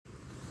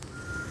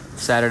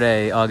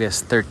Saturday,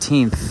 August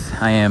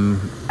 13th, I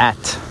am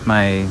at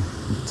my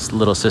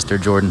little sister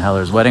Jordan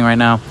Heller's wedding right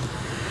now.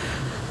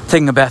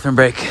 Taking a bathroom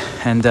break,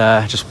 and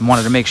just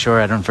wanted to make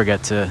sure I don't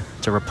forget to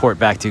report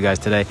back to you guys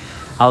today.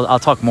 I'll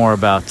talk more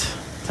about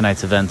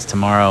tonight's events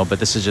tomorrow,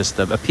 but this is just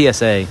a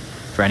PSA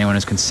for anyone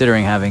who's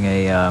considering having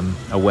a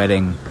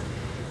wedding,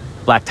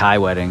 black tie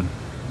wedding,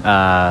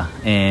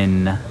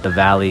 in the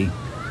Valley,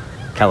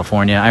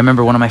 California. I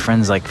remember one of my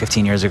friends like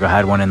 15 years ago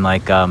had one in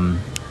like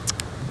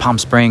Palm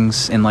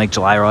Springs in like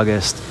July or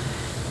August.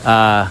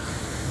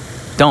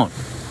 Don't.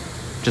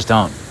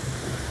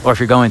 Or if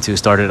you're going to,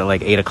 start it at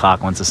like 8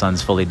 o'clock once the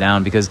sun's fully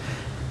down, because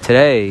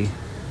today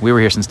we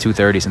were here since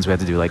 2:30, since we had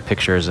to do like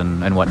pictures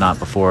and whatnot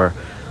before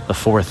the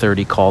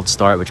 4:30 called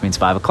start, which means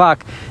 5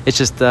 o'clock. It's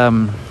just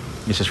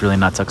really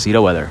not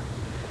tuxedo weather.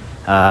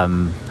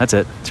 That's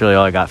it. That's really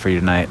all I got for you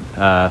tonight.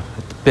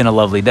 It's been a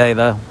lovely day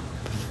though.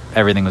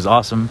 Everything was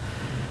awesome.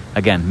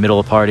 Again, middle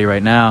of party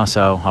right now,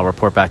 so I'll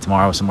report back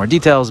tomorrow with some more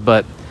details,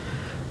 but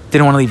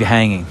didn't want to leave you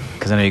hanging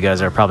because I know you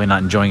guys are probably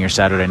not enjoying your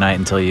Saturday night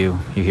until you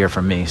hear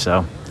from me.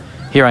 So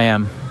here I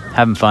am,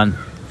 having fun.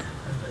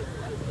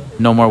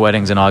 No more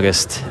weddings in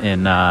August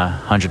in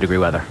 100-degree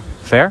weather.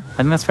 Fair? I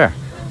think that's fair.